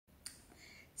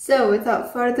So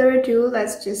without further ado,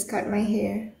 let's just cut my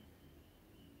hair.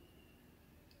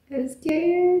 I'm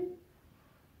scared.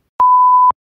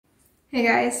 Hey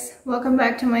guys, welcome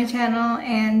back to my channel,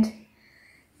 and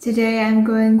today I'm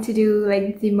going to do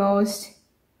like the most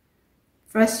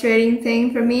frustrating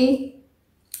thing for me.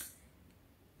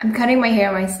 I'm cutting my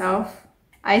hair myself.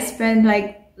 I spent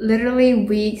like literally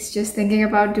weeks just thinking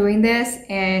about doing this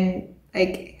and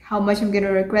like how much I'm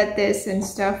gonna regret this and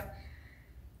stuff.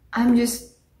 I'm just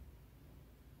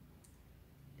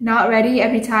not ready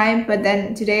every time, but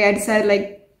then today I decided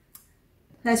like,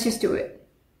 let's just do it.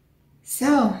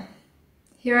 So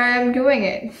here I am doing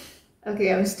it.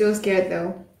 Okay, I'm still scared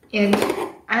though. And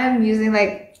I'm using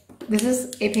like, this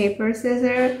is a paper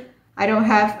scissor. I don't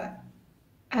have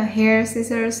a hair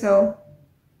scissor, so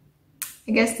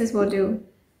I guess this will do.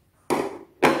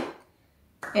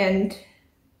 And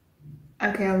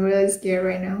okay, I'm really scared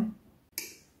right now.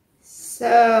 So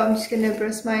I'm just gonna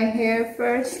brush my hair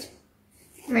first.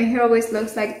 My hair always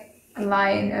looks like a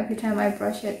lion every time I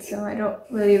brush it, so I don't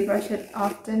really brush it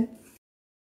often.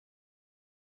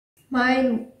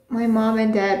 My mom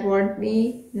and dad warned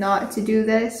me not to do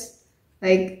this.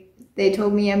 Like, they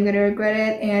told me I'm gonna regret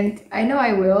it, and I know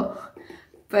I will.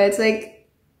 But it's like,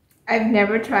 I've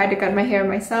never tried to cut my hair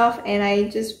myself, and I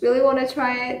just really want to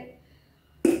try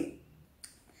it.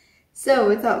 So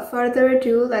without further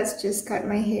ado, let's just cut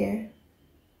my hair.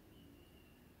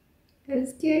 I'm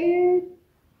scared.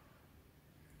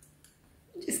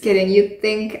 Just kidding, you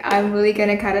think I'm really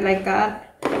gonna cut it like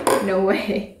that? No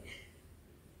way.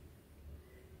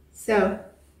 So,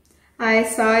 I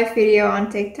saw a video on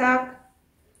TikTok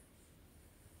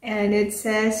and it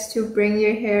says to bring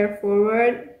your hair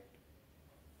forward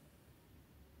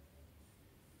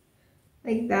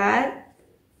like that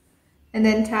and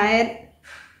then tie it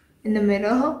in the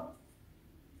middle.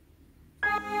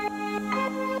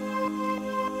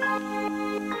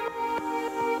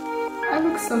 I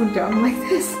look so dumb like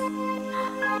this.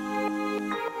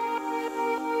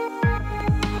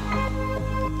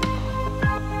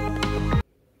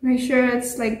 Make sure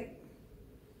it's like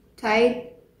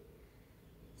tight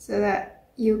so that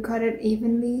you cut it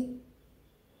evenly.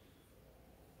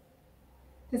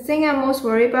 The thing I'm most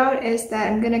worried about is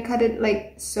that I'm gonna cut it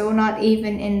like so not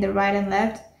even in the right and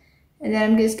left, and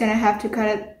then I'm just gonna have to cut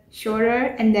it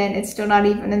shorter, and then it's still not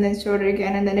even, and then shorter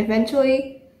again, and then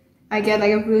eventually I get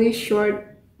like a really short,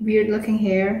 weird looking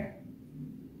hair.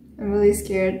 I'm really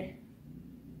scared.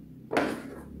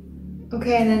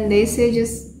 Okay, and then they say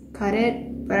just cut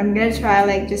it, but I'm gonna try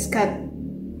like just cut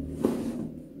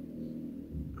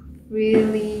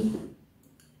really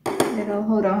little.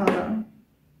 Hold on.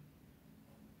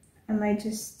 I might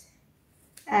just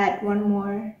add one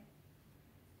more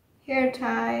hair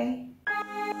tie.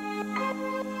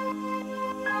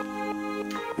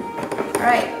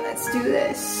 Alright, let's do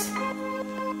this.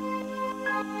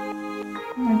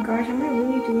 Oh my gosh, am I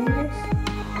really doing this?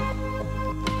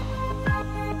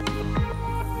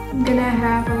 I'm gonna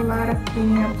have a lot of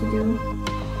cleaning up to do.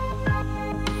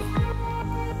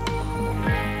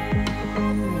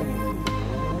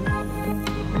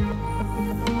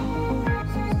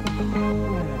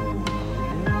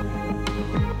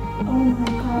 Oh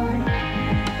my god.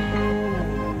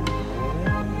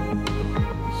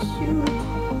 Shoot.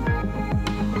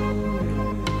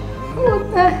 What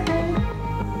the heck?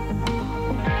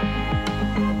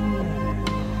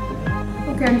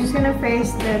 Okay, I'm just gonna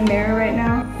face the mirror right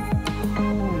now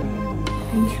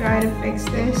and try to fix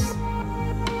this.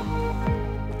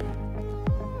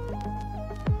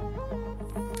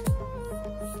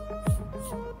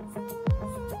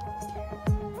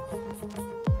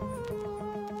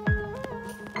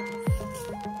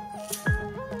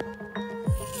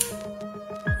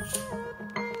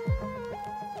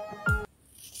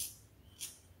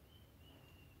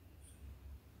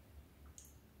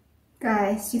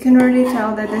 Guys, you can already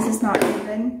tell that this is not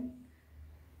even.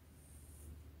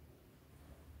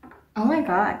 Oh my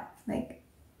god, like,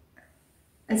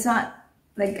 it's not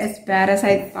like as bad as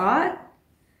I thought.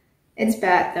 It's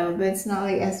bad though, but it's not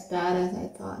like as bad as I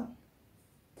thought.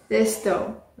 This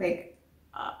though, like,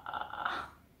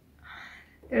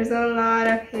 there's a lot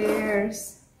of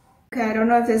hairs. Okay, I don't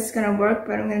know if this is gonna work,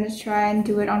 but I'm gonna try and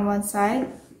do it on one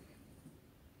side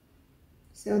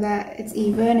so that it's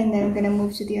even, and then I'm gonna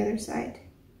move to the other side.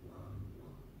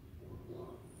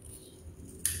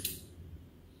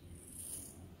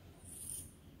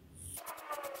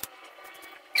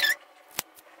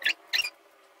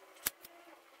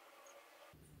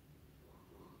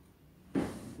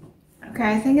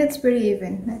 Okay, I think it's pretty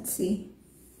even. Let's see.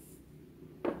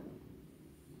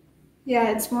 Yeah,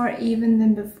 it's more even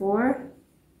than before.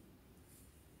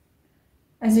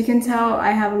 As you can tell, I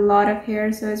have a lot of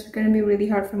hair, so it's gonna be really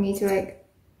hard for me to like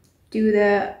do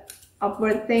the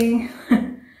upward thing.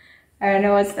 I don't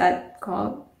know what's that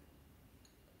called.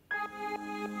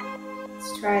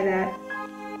 Let's try that.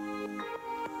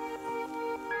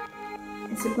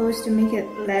 It's supposed to make it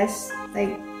less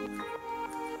like,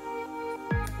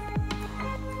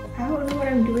 I don't know what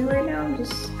I'm doing right now.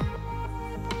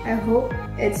 I hope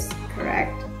it's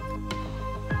correct.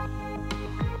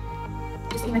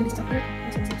 Just keep my stuff here.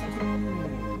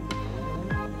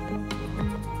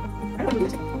 I don't know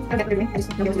what I'm doing. I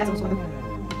just know it was one.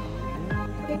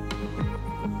 Okay.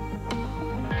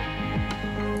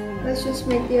 Let's just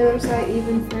make the other side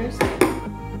even first.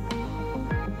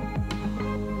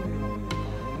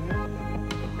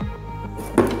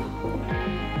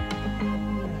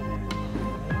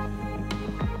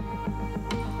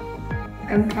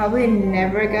 I'm probably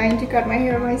never going to cut my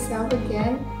hair myself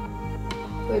again,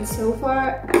 but so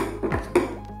far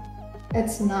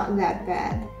it's not that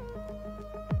bad,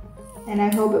 and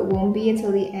I hope it won't be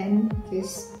until the end,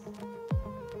 because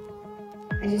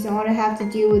I just don't want to have to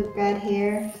deal with bad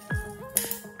hair.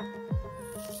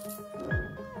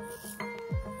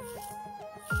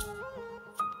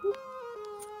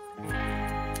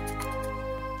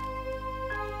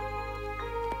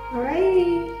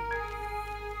 Alrighty.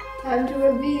 Time to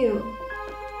reveal.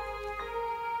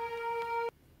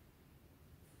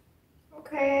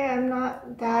 Okay, I'm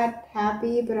not that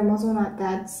happy, but I'm also not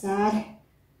that sad.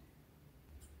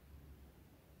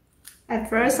 At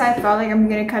first, I felt like I'm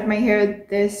gonna cut my hair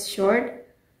this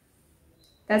short.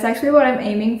 That's actually what I'm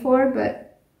aiming for,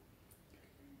 but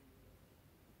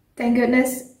thank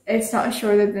goodness it's not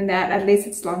shorter than that. At least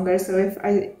it's longer. So if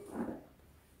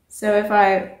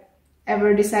I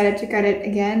ever decided to cut it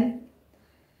again,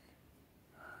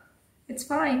 it's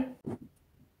fine.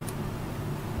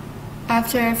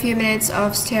 After a few minutes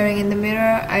of staring in the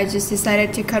mirror, I just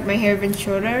decided to cut my hair even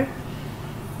shorter.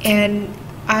 And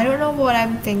I don't know what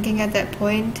I'm thinking at that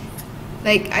point.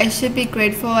 Like, I should be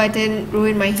grateful I didn't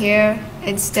ruin my hair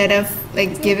instead of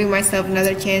like giving myself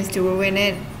another chance to ruin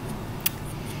it.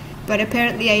 But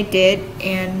apparently I did,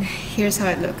 and here's how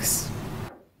it looks.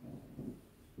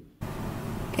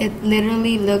 It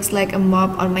literally looks like a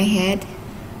mop on my head.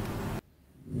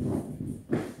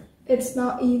 It's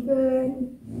not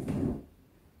even.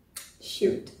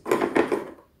 Shoot.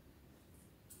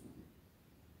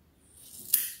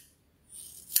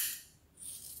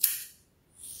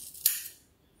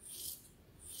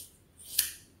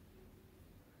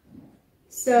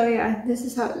 So yeah, this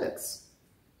is how it looks.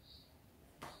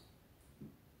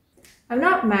 I'm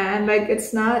not mad, like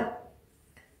it's not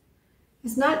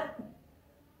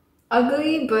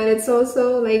ugly, but it's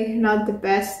also like not the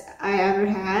best I ever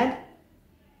had.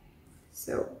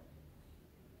 So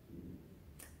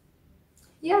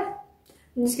yeah,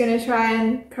 I'm just gonna try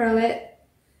and curl it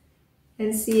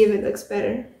and see if it looks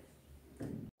better.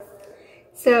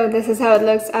 So this is how it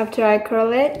looks after I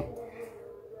curl it.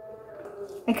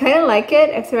 I kind of like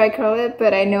it after I curl it,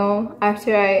 but I know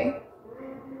after I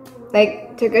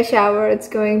like took a shower it's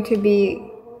going to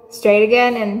be straight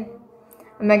again, and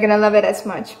I'm not gonna love it as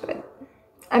much, but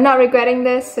I'm not regretting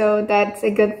this, so that's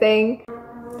a good thing.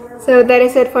 So that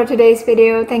is it for today's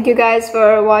video. Thank you guys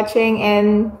for watching,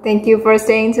 and thank you for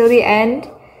staying till the end.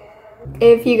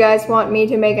 If you guys want me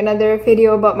to make another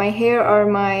video about my hair, or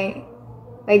my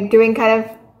like doing kind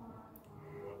of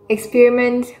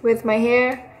experiment with my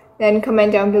hair, then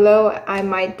comment down below. I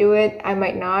might do it, I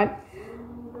might not.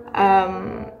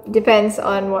 Depends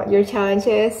on what your challenge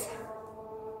is.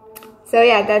 So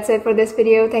yeah, that's it for this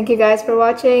video. Thank you guys for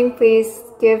watching. Please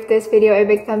give this video a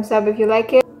big thumbs up if you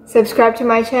like it. Subscribe to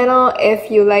my channel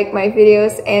if you like my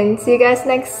videos, and see you guys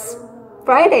next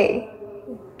Friday.